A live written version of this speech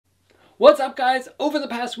What's up, guys? Over the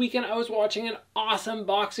past weekend I was watching an awesome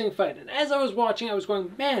boxing fight, and as I was watching I was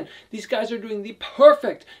going, man, these guys are doing the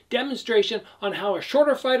perfect demonstration on how a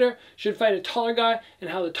shorter fighter should fight a taller guy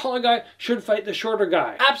and how the taller guy should fight the shorter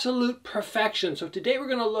guy. Absolute perfection. So today we're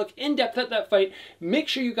going to look in depth at that fight, make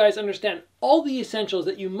sure you guys understand all the essentials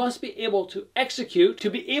that you must be able to execute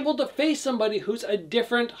to be able to face somebody who's a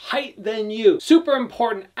different height than you. Super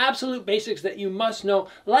important, absolute basics that you must know.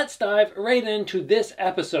 Let's dive right into this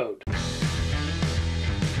episode.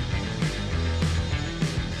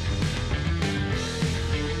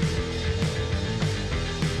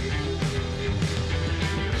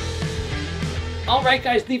 Alright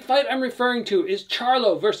guys, the fight I'm referring to is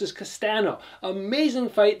Charlo versus Castano. Amazing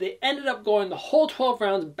fight. They ended up going the whole 12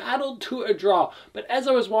 rounds, battled to a draw. But as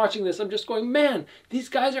I was watching this, I'm just going, man, these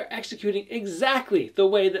guys are executing exactly the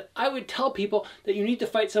way that I would tell people that you need to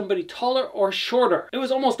fight somebody taller or shorter. It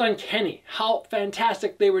was almost uncanny how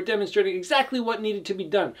fantastic they were demonstrating exactly what needed to be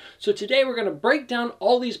done. So today we're going to break down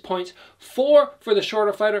all these points, 4 for the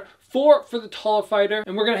shorter fighter, 4 for the taller fighter,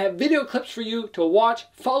 and we're going to have video clips for you to watch,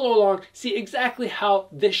 follow along, see exactly how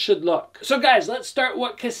this should look. So guys, let's start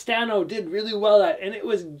what Castano did really well at, and it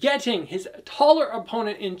was getting his taller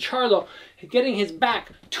opponent in Charlo, getting his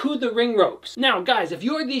back to the ring ropes. Now guys, if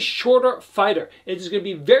you're the shorter fighter, it is going to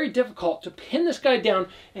be very difficult to pin this guy down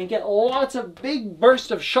and get lots of big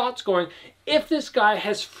bursts of shots going if this guy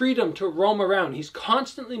has freedom to roam around. He's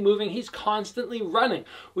constantly moving, he's constantly running,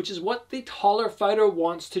 which is what the taller fighter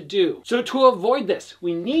wants to do. So to avoid this,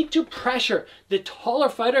 we need to pressure the taller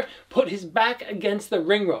fighter, put his back against the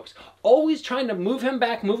ring ropes. Always trying to move him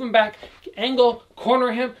back, angle,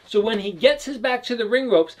 corner him, so when he gets his back to the ring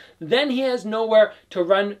ropes, then he has nowhere to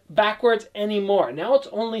run backwards anymore. Now it's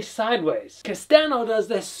only sideways. Castano does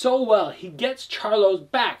this so well. He gets Charlo's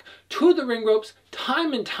back to the ring ropes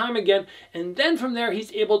time and time again, and then from there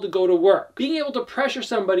he's able to go to work. Being able to pressure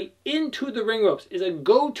somebody into the ring ropes is a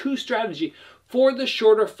go-to strategy for the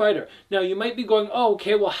shorter fighter. Now you might be going, oh,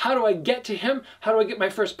 okay, well, how do I get to him? How do I get my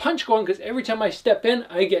first punch going? Because every time I step in,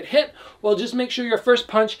 I get hit. Well, just make sure your first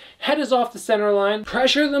punch, head is off the center line,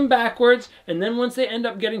 pressure them backwards, and then once they end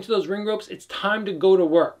up getting to those ring ropes, it's time to go to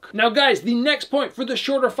work. Now guys, the next point for the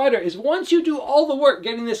shorter fighter is once you do all the work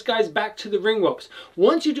getting this guy's back to the ring ropes,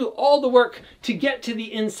 once you do all the work to get to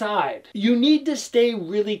the inside, you need to stay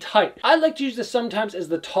really tight. I like to use this sometimes as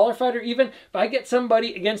the taller fighter even. If I get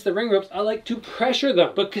somebody against the ring ropes, I like to pressure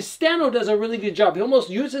them. But Castano does a really good job. He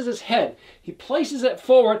almost uses his head. He places it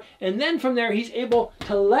forward, and then from there he's able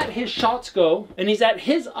to let his shots go, and he's at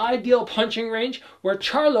his ideal punching range where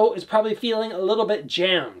Charlo is probably feeling a little bit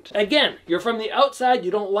jammed. Again, you're from the outside,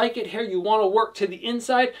 you don't like it here, you want to work to the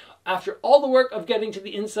inside. After all the work of getting to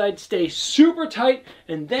the inside, stay super tight,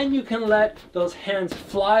 and then you can let those hands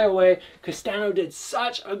fly away. Castano did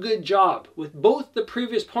such a good job with both the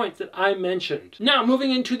previous points that I mentioned. Now,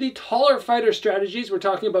 moving into the taller fighter strategies, we're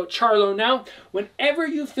talking about Charlo now. Whenever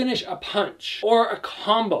you finish a punch or a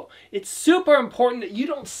combo, it's super important that you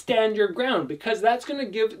don't stand your ground, because that's going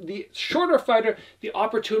to give the shorter fighter the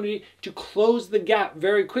opportunity to close the gap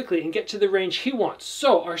very quickly and get to the range he wants.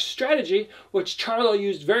 So our strategy, which Charlo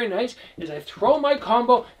used very nice, is I throw my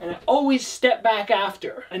combo and I always step back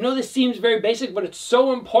after. I know this seems very basic, but it's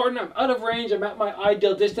so important. I'm out of range, I'm at my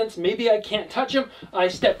ideal distance, maybe I can't touch him. I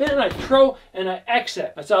step in, I throw, and I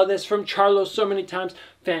exit. I saw this from Charlo so many times.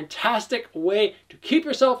 Fantastic way to keep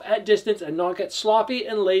yourself at distance and not get sloppy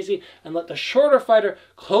and lazy and let the shorter fighter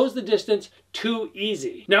close the distance too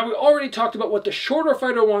easy. Now, we already talked about what the shorter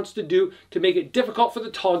fighter wants to do to make it difficult for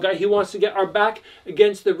the tall guy. He wants to get our back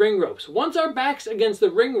against the ring ropes. Once our back's against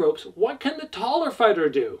the ring ropes, what can the taller fighter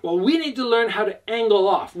do? Well, we need to learn how to angle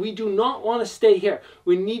off. We do not want to stay here.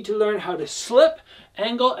 We need to learn how to slip,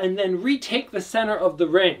 angle, and then retake the center of the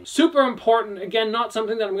ring. Super important. Again, not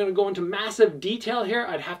something that I'm going to go into massive detail here.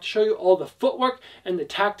 I'd have to show you all the footwork and the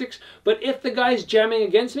tactics, but if the guy's jamming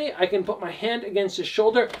against me, I can put my hand against his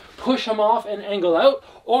shoulder, push him off and angle out,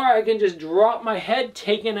 or I can just drop my head,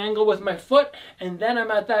 take an angle with my foot, and then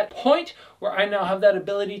I'm at that point where I now have that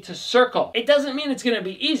ability to circle. It doesn't mean it's going to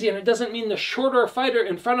be easy, and it doesn't mean the shorter fighter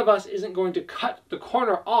in front of us isn't going to cut the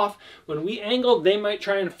corner off. When we angle, they might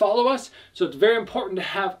try and follow us, so it's very important to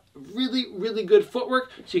have really good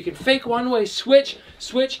footwork so you can fake one way, switch,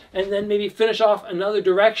 and then maybe finish off another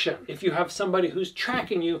direction if you have somebody who's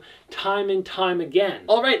tracking you time and time again.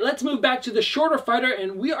 All right, let's move back to the shorter fighter,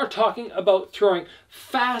 and we are talking about throwing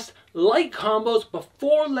fast light combos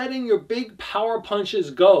before letting your big power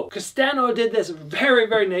punches go. Castano did this very,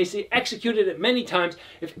 very nicely, executed it many times.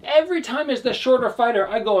 If every time as the shorter fighter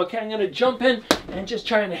I go, okay, I'm going to jump in and just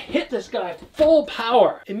trying to hit this guy full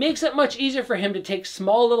power, it makes it much easier for him to take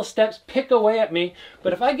small little steps, pick away at me.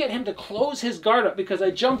 But if I get him to close his guard up because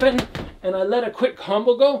I jump in and I let a quick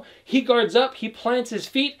combo go, he guards up, he plants his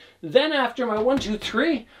feet, then after my 1, 2,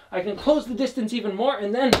 3, I can close the distance even more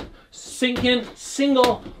and then sink in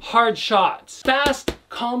single hard shots. Fast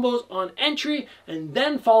combos on entry and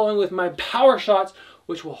then following with my power shots,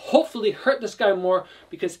 which will hopefully hurt this guy more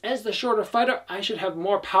because as the shorter fighter, I should have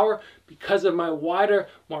more power because of my wider,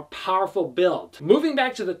 more powerful build. Moving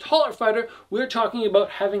back to the taller fighter, we're talking about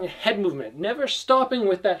having a head movement, never stopping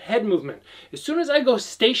with that head movement. As soon as I go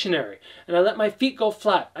stationary and I let my feet go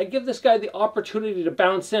flat, I give this guy the opportunity to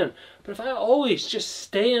bounce in. But if I always just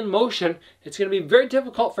stay in motion, it's going to be very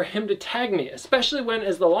difficult for him to tag me, especially when,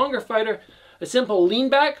 as the longer fighter, a simple lean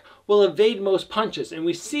back will evade most punches. And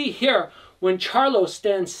we see here, when Charlo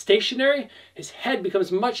stands stationary, his head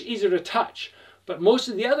becomes much easier to touch. But most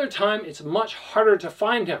of the other time, it's much harder to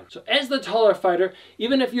find him. So as the taller fighter,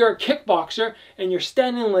 even if you're a kickboxer and you're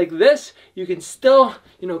standing like this, you can still,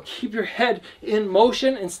 keep your head in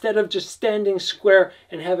motion instead of just standing square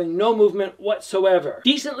and having no movement whatsoever.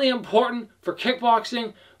 Decently important for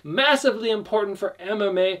kickboxing, massively important for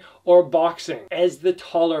MMA or boxing as the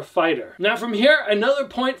taller fighter. Now from here, another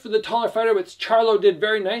point for the taller fighter, which Charlo did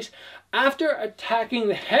very nice. After attacking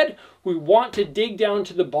the head, we want to dig down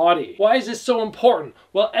to the body. Why is this so important?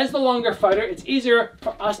 Well, as the longer fighter, it's easier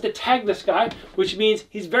for us to tag this guy, which means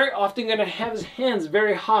he's very often going to have his hands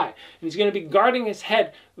very high. And he's going to be guarding his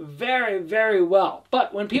head very, very well.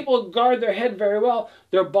 But when people guard their head very well,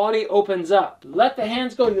 their body opens up. Let the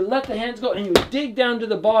hands go, you let the hands go, and you dig down to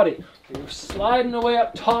the body. You're sliding away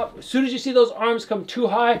up top. As soon as you see those arms come too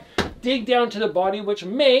high, dig down to the body, which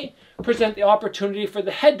may present the opportunity for the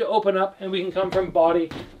head to open up and we can come from body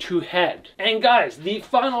to head. And guys, the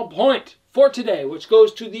final point for today, which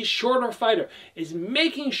goes to the shorter fighter, is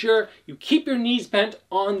making sure you keep your knees bent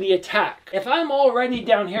on the attack. If I'm already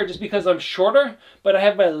down here just because I'm shorter, but I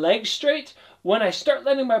have my legs straight, when I start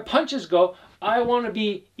letting my punches go, I want to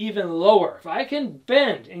be even lower. If I can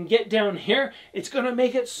bend and get down here, it's going to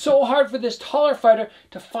make it so hard for this taller fighter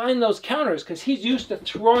to find those counters because he's used to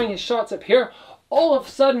throwing his shots up here. All of a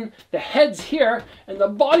sudden, the head's here and the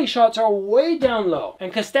body shots are way down low.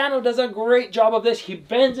 And Castano does a great job of this. He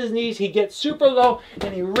bends his knees, he gets super low,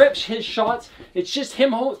 and he rips his shots. It's just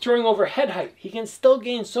him throwing over head height. He can still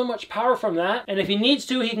gain so much power from that. And if he needs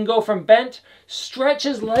to, he can go from bent, stretch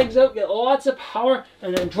his legs out, get lots of power,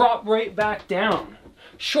 and then drop right back down.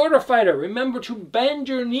 Shorter fighter, remember to bend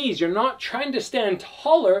your knees. You're not trying to stand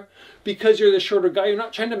taller because you're the shorter guy. You're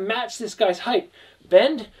not trying to match this guy's height.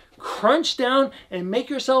 Bend, crunch down, and make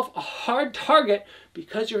yourself a hard target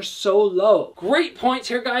because you're so low. Great points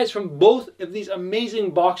here, guys, from both of these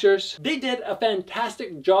amazing boxers. They did a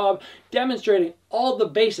fantastic job demonstrating all the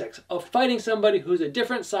basics of fighting somebody who's a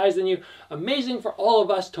different size than you. Amazing for all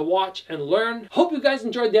of us to watch and learn. Hope you guys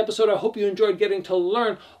enjoyed the episode. I hope you enjoyed getting to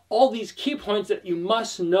learn all these key points that you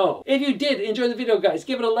must know. If you did enjoy the video, guys,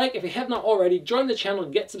 give it a like. If you have not already, join the channel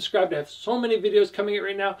and get subscribed. I have so many videos coming out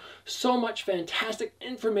right now. So much fantastic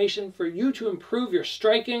information for you to improve your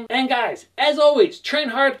striking. And guys, as always, train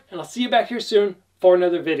hard, and I'll see you back here soon for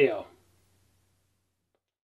another video.